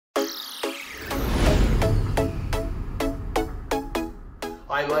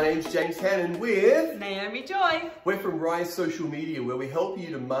Hi, my name's James Hannan with Naomi Joy. We're from Rise Social Media, where we help you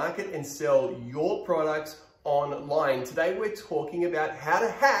to market and sell your products online. Today we're talking about how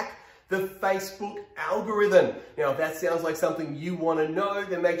to hack the Facebook algorithm. Now, if that sounds like something you want to know,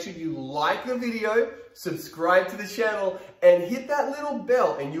 then make sure you like the video, subscribe to the channel, and hit that little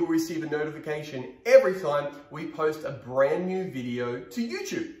bell, and you'll receive a notification every time we post a brand new video to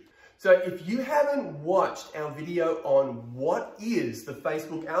YouTube. So if you haven't watched our video on what is the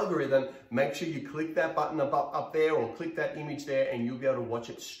Facebook algorithm, make sure you click that button up there or click that image there, and you'll be able to watch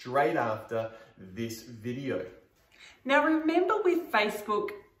it straight after this video. Now remember, with Facebook,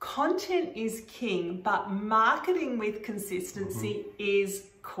 content is king, but marketing with consistency is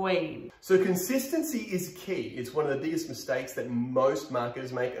queen. So consistency is key. It's one of the biggest mistakes that most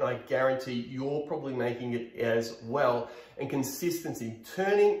marketers make, and I guarantee you're probably making it as well. And consistency,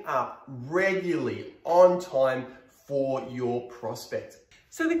 turning up regularly on time for your prospect.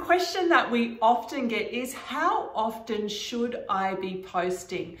 So the question that we often get is, how often should I be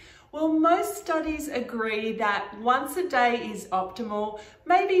posting? Well, most studies agree that once a day is optimal,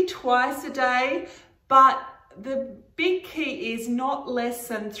 maybe twice a day, but the big key is not less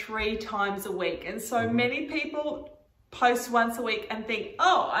than 3 times a week. And so many people post once a week and think,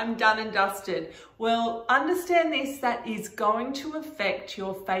 oh, I'm done and dusted. Well, understand this, that is going to affect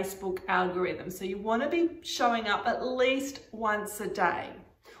your Facebook algorithm. So you want to be showing up at least once a day.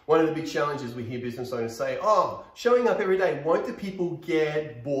 One of the big challenges we hear business owners say, oh, showing up every day, won't the people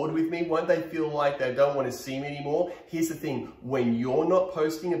get bored with me? Won't they feel like they don't want to see me anymore? Here's the thing, when you're not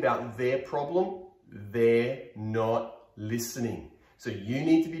posting about their problem, they're not listening. So you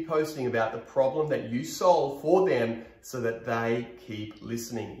need to be posting about the problem that you solve for them so that they keep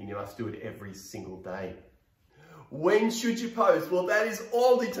listening, and you must do it every single day. When should you post? Well, that is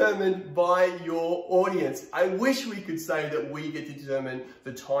all determined by your audience. I wish we could say that we get to determine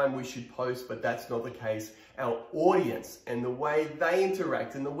the time we should post, but that's not the case. Our audience and the way they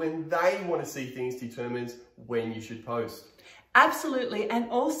interact and when they want to see things determines when you should post. Absolutely. And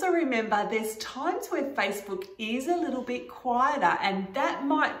also remember, there's times where Facebook is a little bit quieter, and that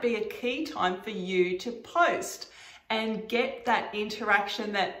might be a key time for you to post and get that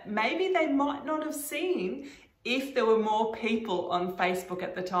interaction that maybe they might not have seen if there were more people on Facebook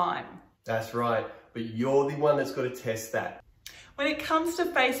at the time. That's right, but you're the one that's got to test that. When it comes to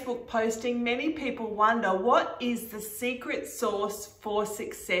Facebook posting, many people wonder, what is the secret sauce for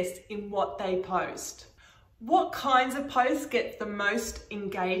success in what they post? What kinds of posts get the most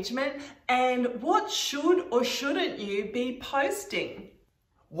engagement, and what should or shouldn't you be posting?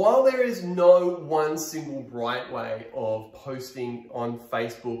 While there is no one single right way of posting on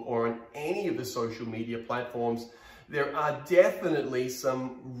Facebook or on any of the social media platforms, there are definitely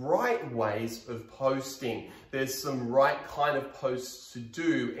some right ways of posting. There's some right kind of posts to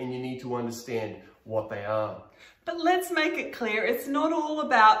do, and you need to understand what they are. But let's make it clear, it's not all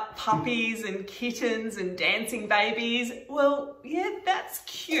about puppies and kittens and dancing babies. Well, yeah, that's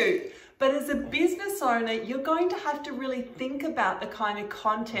cute. But as a business owner, you're going to have to really think about the kind of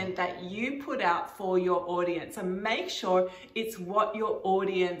content that you put out for your audience and make sure it's what your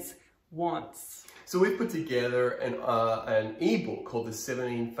audience wants. So we've put together an ebook called the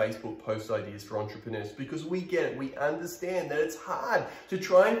 17 Facebook Post Ideas for Entrepreneurs, because we get it. We understand that it's hard to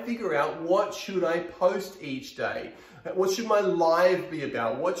try and figure out, what should I post each day? What should my live be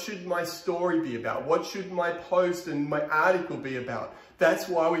about? What should my story be about? What should my post and my article be about? That's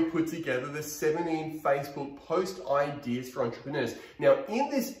why we put together the 17 Facebook Post Ideas for Entrepreneurs. Now, in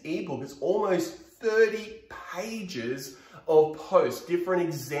this ebook, it's almost 30 pages of posts, different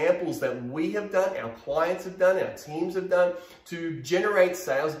examples that we have done, our clients have done, our teams have done, to generate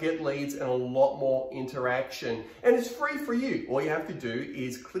sales, get leads, and a lot more interaction. And it's free for you. All you have to do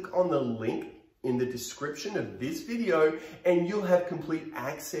is click on the link in the description of this video, and you'll have complete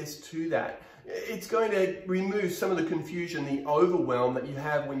access to that. It's going to remove some of the confusion, the overwhelm that you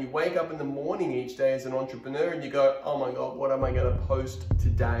have when you wake up in the morning each day as an entrepreneur and you go, oh my God, what am I going to post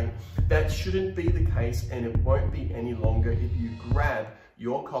today? That shouldn't be the case, and it won't be any longer if you grab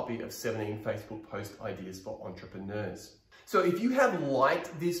your copy of 17 Facebook Post Ideas for Entrepreneurs. So if you have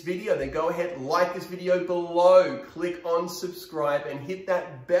liked this video, then go ahead, like this video below, click on subscribe, and hit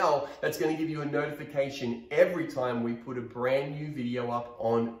that bell. That's going to give you a notification every time we put a brand new video up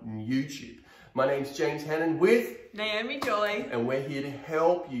on YouTube. My name's James Hannan with Naomi Joy, and we're here to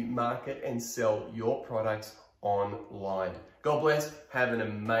help you market and sell your products online. God bless. Have an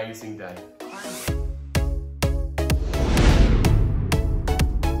amazing day. Bye.